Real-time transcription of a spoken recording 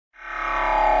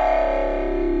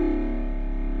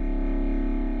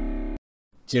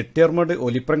ചെട്ടിയാർമട്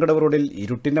ഒലിപ്രങ്കടവ് റോഡിൽ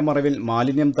ഇരുട്ടിന്റെ മറവിൽ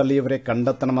മാലിന്യം തള്ളിയവരെ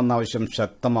കണ്ടെത്തണമെന്ന ആവശ്യം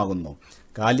ശക്തമാകുന്നു.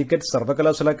 കാലിക്കറ്റ്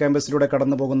സർവകലാശാല ക്യാമ്പസിലൂടെ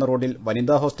കടന്നുപോകുന്ന റോഡിൽ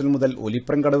വനിതാ ഹോസ്റ്റൽ മുതൽ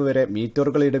ഒലിപ്രങ്കടവ് വരെ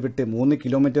മീറ്ററുകൾ ഇടവിട്ട് 3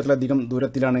 കിലോമീറ്ററിലധികം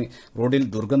ദൂരത്തിലാണ് റോഡിൽ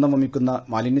ദുർഗന്ധം വമിക്കുന്ന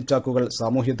മാലിന്യച്ചാക്കുകൾ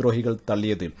സാമൂഹ്യദ്രോഹികൾ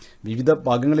തള്ളിയത്. വിവിധ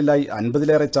ഭാഗങ്ങളിലായി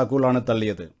 50-ലേറെ ചാക്കുകളാണ്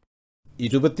തള്ളിയത്.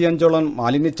 25ഓളം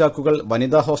മാലിന്യച്ചാക്കുകൾ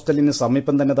വനിതാ ഹോസ്റ്റലിന്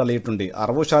സമീപം തന്നെ തള്ളിയിട്ടുണ്ട്.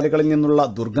 അറവുശാലകളിൽ നിന്നുള്ള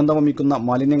ദുർഗന്ധം വമിക്കുന്ന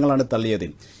മാലിന്യങ്ങളാണ് തള്ളിയത്.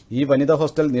 ഈ വനിതാ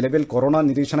ഹോസ്റ്റൽ നിലവിൽ കൊറോണ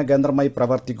നിരീക്ഷണ കേന്ദ്രമായി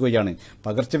പ്രവർത്തിക്കുകയാണ്.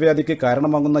 പകർച്ചവ്യാധിക്ക്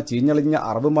കാരണമാകുന്ന ചീഞ്ഞളിഞ്ഞ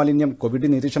അറവ് മാലിന്യം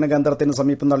കോവിഡ് നിരീക്ഷണ കേന്ദ്രത്തിന്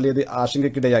സമീപം തള്ളിയത്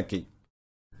ആശങ്കയ്ക്കിടയാക്കി.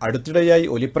 അടുത്തിടെയായി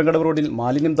ഒലിപ്രങ്കടവ് റോഡിൽ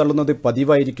മാലിന്യം തള്ളുന്നത്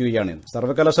പതിവായിരിക്കുകയാണ്.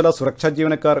 സർവകലാശാല സുരക്ഷാ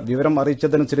ജീവനക്കാർ വിവരം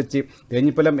അറിയിച്ചതനുസരിച്ച്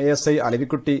Thenhipalam ASI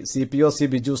Alavikutty, CPO C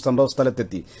Biju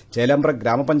സംഭവസ്ഥലത്തെത്തി. Chelembra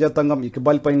ഗ്രാമപഞ്ചായത്ത് അംഗം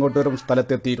ഇക്ബാൽ പൈങ്ങോട്ടൂരും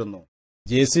സ്ഥലത്തെത്തിയിരുന്നു.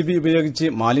 JCB ഉപയോഗിച്ച്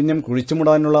മാലിന്യം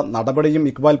കുഴിച്ചുമൂടാനുള്ള നടപടിയും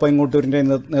ഇക്ബാൽ പൈങ്ങോട്ടൂരിന്റെ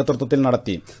നേതൃത്വത്തിൽ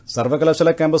നടത്തി.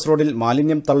 സർവകലാശാല ക്യാമ്പസ് റോഡിൽ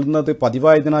മാലിന്യം തള്ളുന്നത്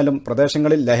പതിവായതിനാലും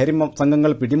പ്രദേശങ്ങളിൽ ലഹരി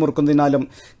സംഘങ്ങൾ പിടിമുറുക്കുന്നതിനാലും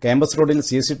ക്യാമ്പസ് റോഡിൽ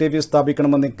CCTV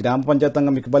സ്ഥാപിക്കണമെന്ന് ഗ്രാമപഞ്ചായത്ത്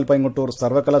അംഗം ഇക്ബാൽ പൈങ്ങോട്ടൂർ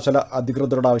സർവകലാശാല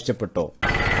അധികൃതരോട് ആവശ്യപ്പെട്ടു.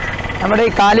 നമ്മുടെ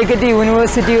കാലിക്കറ്റ്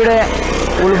യൂണിവേഴ്സിറ്റിയുടെ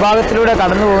ഉൾഭാഗത്തിലൂടെ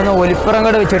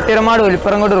കടന്നുപോകുന്ന ചെട്ടിയാർമട്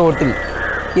ഒലിപ്രങ്കടവ് റോഡിൽ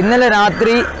ഇന്നലെ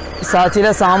രാത്രി ചില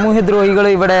സാമൂഹ്യദ്രോഹികൾ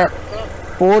ഇവിടെ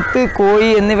പോത്ത്, കോഴി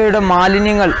എന്നിവയുടെ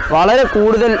മാലിന്യങ്ങൾ, വളരെ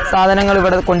കൂടുതൽ സാധനങ്ങൾ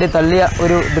ഇവിടെ കൊണ്ട് തള്ളിയ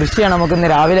ഒരു ദൃശ്യമാണ് നമുക്കിന്ന്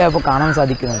രാവിലെ ആയപ്പോൾ കാണാൻ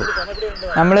സാധിക്കുന്നത്.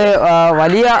 നമ്മൾ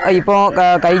ഇപ്പോൾ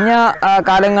കഴിഞ്ഞ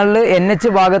കാലങ്ങളിൽ NH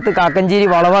ഭാഗത്ത് കാക്കഞ്ചേരി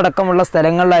വളവടക്കമുള്ള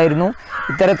സ്ഥലങ്ങളിലായിരുന്നു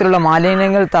ഇത്തരത്തിലുള്ള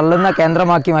മാലിന്യങ്ങൾ തള്ളുന്ന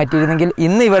കേന്ദ്രമാക്കി മാറ്റിയിരുന്നെങ്കിൽ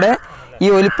ഇന്ന് ഇവിടെ ഈ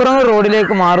ഒലിപ്രങ്കടവ്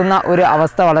റോഡിലേക്ക് മാറുന്ന ഒരു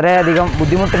അവസ്ഥ വളരെയധികം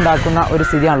ബുദ്ധിമുട്ടുണ്ടാക്കുന്ന ഒരു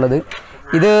സ്ഥിതിയാണുള്ളത്.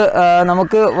 ഇത്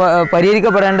നമുക്ക്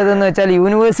പരിഹരിക്കപ്പെടേണ്ടതെന്ന് വെച്ചാൽ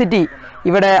യൂണിവേഴ്സിറ്റി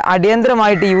ഇവിടെ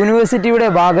അടിയന്തരമായിട്ട് യൂണിവേഴ്സിറ്റിയുടെ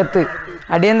ഭാഗത്ത്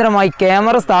അടിയന്തരമായി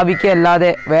ക്യാമറ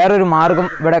സ്ഥാപിക്കുകയല്ലാതെ വേറൊരു മാർഗം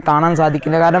ഇവിടെ കാണാൻ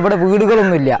സാധിക്കില്ല. കാരണം ഇവിടെ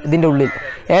വീടുകളൊന്നുമില്ല. ഇതിൻ്റെ ഉള്ളിൽ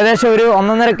ഏകദേശം ഒരു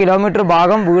 1.5 കിലോമീറ്റർ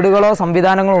ഭാഗം വീടുകളോ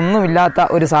സംവിധാനങ്ങളോ ഒന്നുമില്ലാത്ത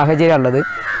ഒരു സാഹചര്യമുള്ളത്.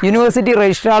 യൂണിവേഴ്സിറ്റി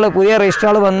പുതിയ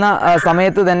രജിസ്ട്രാൾ വന്ന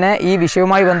സമയത്ത് തന്നെ ഈ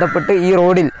വിഷയവുമായി ബന്ധപ്പെട്ട് ഈ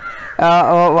റോഡിൽ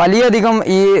വലിയധികം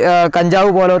ഈ കഞ്ചാവ്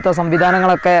പോലത്തെ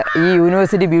സംവിധാനങ്ങളൊക്കെ ഈ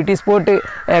യൂണിവേഴ്സിറ്റി ബ്യൂട്ടി സ്പോട്ട്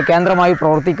കേന്ദ്രമായി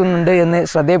പ്രവർത്തിക്കുന്നുണ്ട് എന്ന്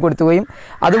ശ്രദ്ധയപ്പെടുത്തുകയും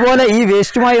അതുപോലെ ഈ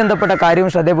വേസ്റ്റുമായി ബന്ധപ്പെട്ട കാര്യവും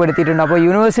ശ്രദ്ധയപ്പെടുത്തിയിട്ടുണ്ട്. അപ്പോൾ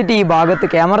യൂണിവേഴ്സിറ്റി ഈ ഭാഗത്ത്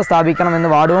ക്യാമറ സ്ഥാപിക്കണമെന്ന്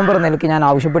വാർഡ് മെമ്പർ നിലയ്ക്ക് ഞാൻ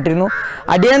ആവശ്യപ്പെട്ടിരുന്നു.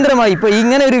 അടിയന്തരമായി ഇപ്പോൾ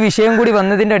ഇങ്ങനെ ഒരു വിഷയം കൂടി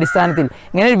വന്നതിൻ്റെ അടിസ്ഥാനത്തിൽ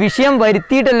ഇങ്ങനെ ഒരു വിഷയം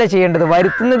വരുത്തിയിട്ടല്ല ചെയ്യേണ്ടത്,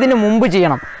 വരുത്തുന്നതിന് മുമ്പ്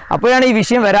ചെയ്യണം. അപ്പോഴാണ് ഈ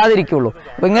വിഷയം വരാതിരിക്കുള്ളൂ.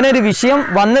 അപ്പോൾ ഇങ്ങനെ ഒരു വിഷയം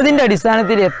വന്നതിൻ്റെ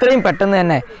അടിസ്ഥാനത്തിൽ എത്രയും പെട്ടെന്ന്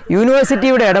തന്നെ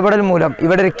യൂണിവേഴ്സിറ്റിയുടെ ഇടപെടൽ മൂലം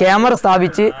ഇവിടെ ഒരു ക്യാമറ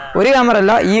സ്ഥാപിച്ച്, ഒരു ക്യാമറ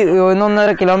അല്ല, ഈ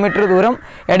 1.5 കിലോമീറ്റർ ദൂരം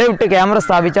ഇടവിട്ട് ക്യാമറ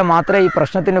സ്ഥാപിച്ചാൽ മാത്രമേ ഈ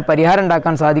പ്രശ്നത്തിന് പരിഹാരം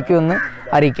ഉണ്ടാക്കാൻ സാധിക്കൂ എന്ന്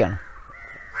അറിയിക്കുകയാണ്.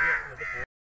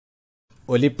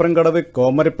 ഒലിപ്രങ്കടവ്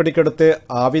കോമരപ്പടിക്കടുത്ത്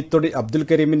ആവിത്തൊടി അബ്ദുൽ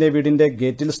കരീമിന്റെ വീടിന്റെ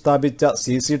ഗേറ്റിൽ സ്ഥാപിച്ച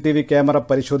CCTV ക്യാമറ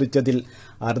പരിശോധിച്ചതിൽ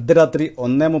അർദ്ധരാത്രി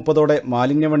 1:30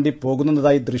 മാലിന്യവണ്ടി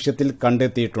പോകുന്നതായി ദൃശ്യത്തിൽ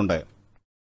കണ്ടെത്തിയിട്ടുണ്ട്.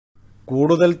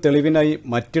 കൂടുതൽ തെളിവിനായി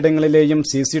മറ്റിടങ്ങളിലെയും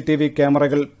CCTV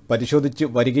ക്യാമറകൾ പരിശോധിച്ചു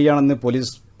വരികയാണെന്ന്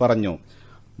പോലീസ് പറഞ്ഞു.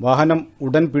 വാഹനം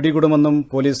ഉടൻ പിടികൂടുമെന്നും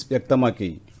പോലീസ്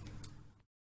വ്യക്തമാക്കി.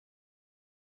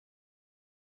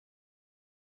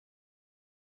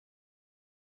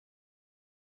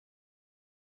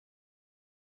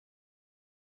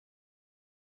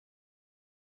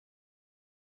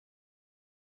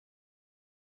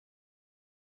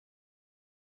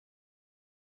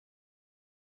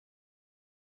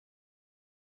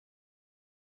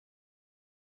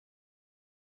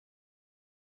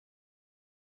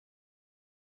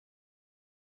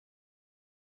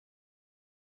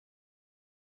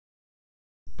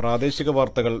 പ്രാദേശിക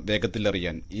വാർത്തകൾ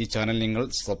വേഗത്തിലറിയാൻ ഈ ചാനൽ നിങ്ങൾ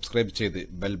സബ്സ്ക്രൈബ് ചെയ്ത്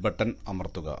ബെൽ ബട്ടൺ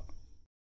അമർത്തുക.